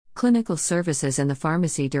Clinical Services in the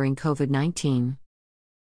Pharmacy During COVID-19.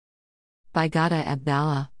 By Ghada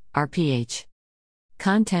Abdallah, RPH.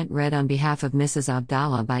 Content read on behalf of Mrs.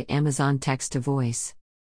 Abdallah by Amazon Text to Voice.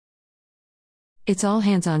 It's all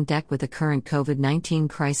hands on deck with the current COVID-19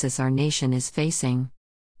 crisis our nation is facing.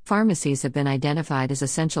 Pharmacies have been identified as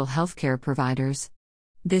essential healthcare providers.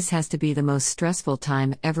 This has to be the most stressful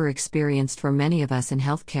time ever experienced for many of us in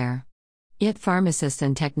healthcare. Yet pharmacists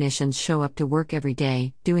and technicians show up to work every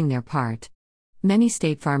day, doing their part. Many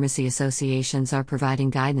state pharmacy associations are providing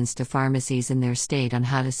guidance to pharmacies in their state on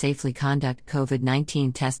how to safely conduct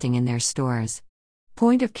COVID-19 testing in their stores.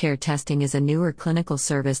 Point-of-care testing is a newer clinical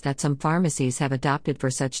service that some pharmacies have adopted for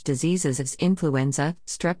such diseases as influenza,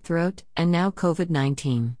 strep throat, and now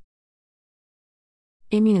COVID-19.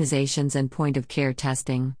 Immunizations and point-of-care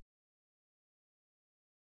testing.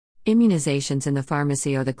 Immunizations in the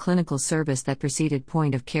pharmacy are the clinical service that preceded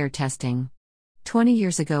point-of-care testing. 20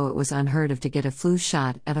 years ago it was unheard of to get a flu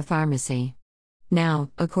shot at a pharmacy.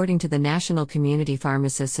 Now, according to the National Community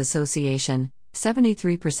Pharmacists Association,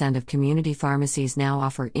 73% of community pharmacies now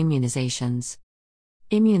offer immunizations.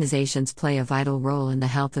 Immunizations play a vital role in the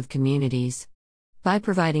health of communities. By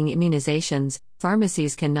providing immunizations,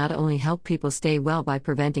 pharmacies can not only help people stay well by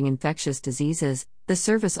preventing infectious diseases, the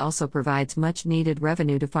service also provides much-needed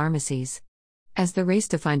revenue to pharmacies. As the race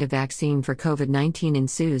to find a vaccine for COVID-19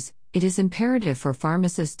 ensues, it is imperative for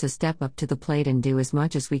pharmacists to step up to the plate and do as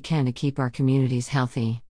much as we can to keep our communities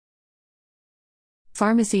healthy.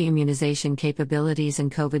 Pharmacy immunization capabilities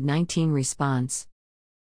and COVID-19 response.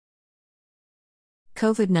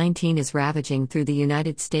 COVID-19 is ravaging through the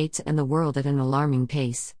United States and the world at an alarming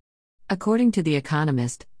pace. According to The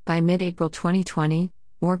Economist, by mid-April 2020,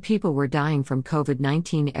 more people were dying from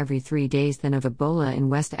COVID-19 every 3 days than of Ebola in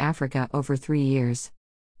West Africa over 3 years.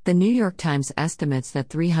 The New York Times estimates that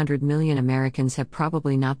 300 million Americans have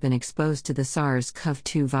probably not been exposed to the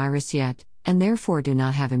SARS-CoV-2 virus yet, and therefore do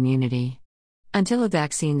not have immunity. Until a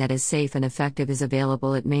vaccine that is safe and effective is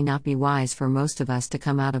available, it may not be wise for most of us to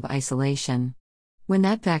come out of isolation. When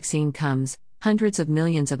that vaccine comes, hundreds of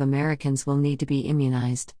millions of Americans will need to be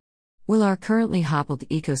immunized. Will our currently hobbled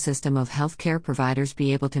ecosystem of healthcare providers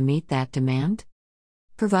be able to meet that demand?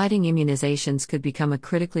 Providing immunizations could become a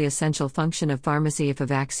critically essential function of pharmacy if a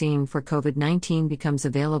vaccine for COVID-19 becomes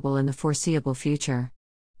available in the foreseeable future.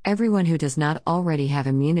 Everyone who does not already have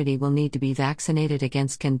immunity will need to be vaccinated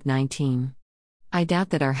against COVID-19. I doubt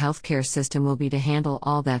that our healthcare system will be to handle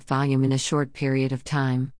all that volume in a short period of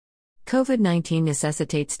time. COVID-19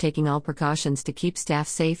 necessitates taking all precautions to keep staff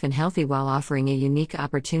safe and healthy while offering a unique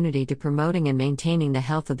opportunity to promoting and maintaining the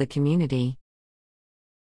health of the community.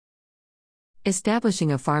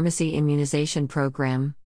 Establishing a pharmacy immunization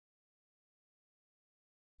program.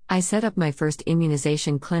 I set up my first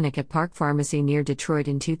immunization clinic at Park Pharmacy near Detroit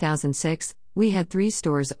in 2006. We had 3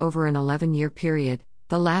 stores over an 11-year period,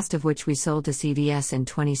 the last of which we sold to CVS in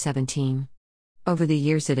 2017. Over the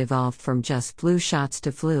years it evolved from just flu shots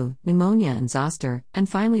to flu, pneumonia and zoster, and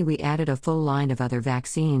finally we added a full line of other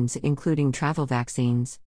vaccines including travel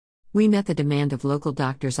vaccines. We met the demand of local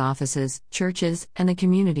doctors' offices, churches, and the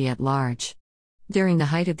community at large. During the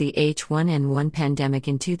height of the H1N1 pandemic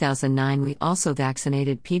in 2009 we also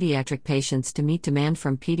vaccinated pediatric patients to meet demand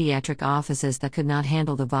from pediatric offices that could not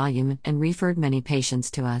handle the volume and referred many patients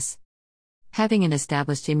to us. Having an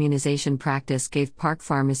established immunization practice gave Park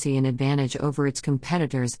Pharmacy an advantage over its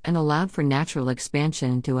competitors and allowed for natural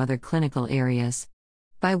expansion into other clinical areas.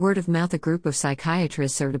 By word of mouth, a group of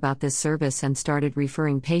psychiatrists heard about this service and started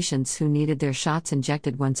referring patients who needed their shots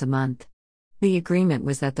injected once a month. The agreement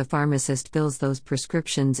was that the pharmacist fills those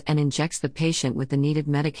prescriptions and injects the patient with the needed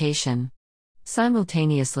medication.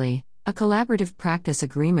 Simultaneously, a collaborative practice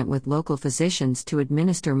agreement with local physicians to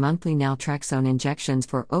administer monthly naltrexone injections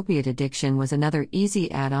for opiate addiction was another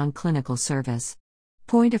easy add-on clinical service.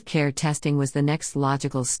 Point-of-care testing was the next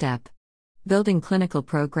logical step. Building clinical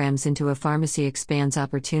programs into a pharmacy expands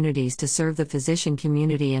opportunities to serve the physician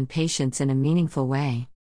community and patients in a meaningful way.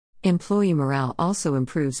 Employee morale also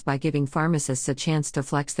improves by giving pharmacists a chance to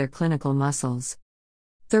flex their clinical muscles.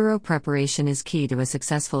 Thorough preparation is key to a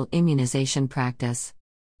successful immunization practice.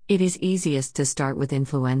 It is easiest to start with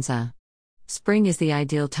influenza. Spring is the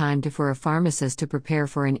ideal time for a pharmacist to prepare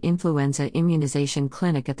for an influenza immunization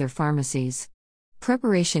clinic at their pharmacies.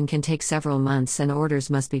 Preparation can take several months and orders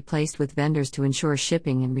must be placed with vendors to ensure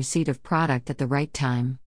shipping and receipt of product at the right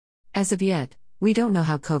time. As of yet, we don't know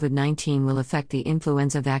how COVID-19 will affect the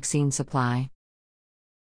influenza vaccine supply.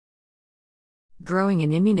 Growing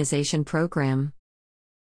an immunization program.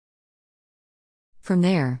 From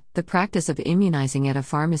there, the practice of immunizing at a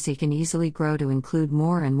pharmacy can easily grow to include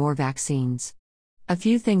more and more vaccines. A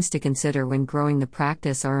few things to consider when growing the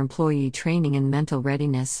practice are employee training and mental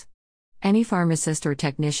readiness. Any pharmacist or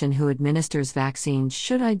technician who administers vaccines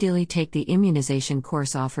should ideally take the immunization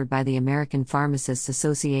course offered by the American Pharmacists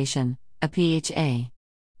Association, APHA.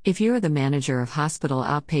 If you are the manager of hospital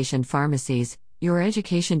outpatient pharmacies, your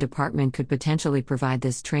education department could potentially provide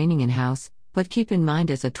this training in-house, but keep in mind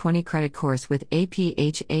it's a 20-credit course with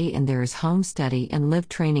APHA and there is home study and live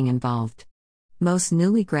training involved. Most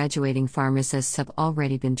newly graduating pharmacists have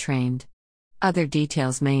already been trained. Other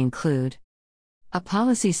details may include a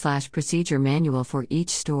policy/procedure manual for each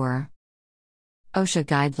store, OSHA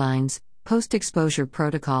guidelines, post-exposure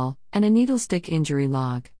protocol, and a needle stick injury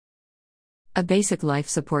log. A basic life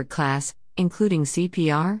support class, including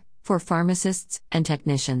CPR, for pharmacists and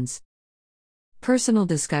technicians. Personal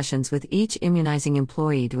discussions with each immunizing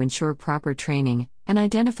employee to ensure proper training and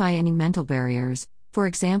identify any mental barriers. For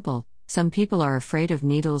example, some people are afraid of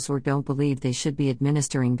needles or don't believe they should be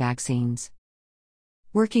administering vaccines.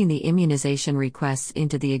 Working the immunization requests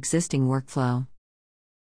into the existing workflow.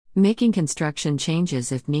 Making construction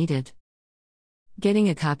changes if needed. Getting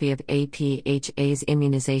a copy of APHA's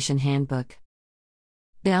Immunization Handbook.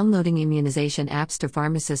 Downloading immunization apps to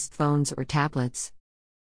pharmacists' phones or tablets.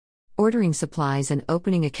 Ordering supplies and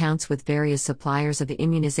opening accounts with various suppliers of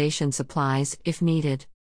immunization supplies if needed.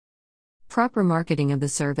 Proper marketing of the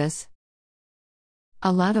service.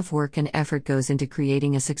 A lot of work and effort goes into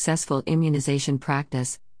creating a successful immunization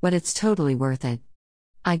practice, but it's totally worth it.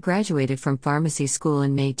 I graduated from pharmacy school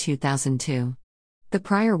in May 2002. The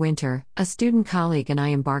prior winter, a student colleague and I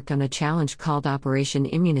embarked on a challenge called Operation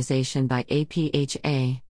Immunization by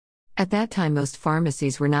APHA. At that time, most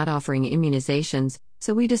pharmacies were not offering immunizations,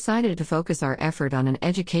 so we decided to focus our effort on an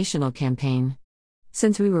educational campaign.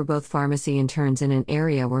 Since we were both pharmacy interns in an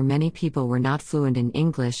area where many people were not fluent in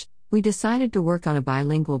English, we decided to work on a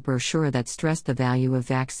bilingual brochure that stressed the value of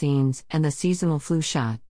vaccines and the seasonal flu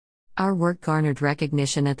shot. Our work garnered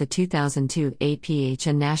recognition at the 2002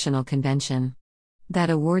 APHA National Convention. That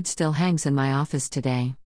award still hangs in my office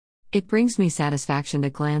today. It brings me satisfaction to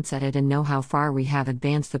glance at it and know how far we have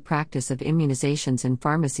advanced the practice of immunizations in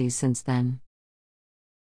pharmacies since then.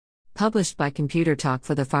 Published by Computer Talk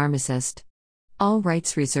for the Pharmacist. All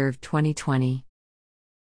rights reserved 2020.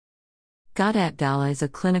 Gad Abdallah is a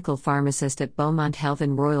clinical pharmacist at Beaumont Health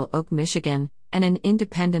in Royal Oak, Michigan, and an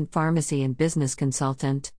independent pharmacy and business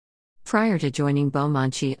consultant. Prior to joining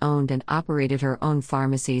Beaumont, she owned and operated her own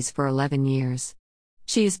pharmacies for 11 years.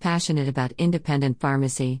 She is passionate about independent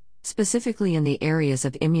pharmacy, specifically in the areas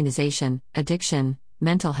of immunization, addiction,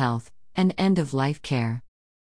 mental health, and end-of-life care.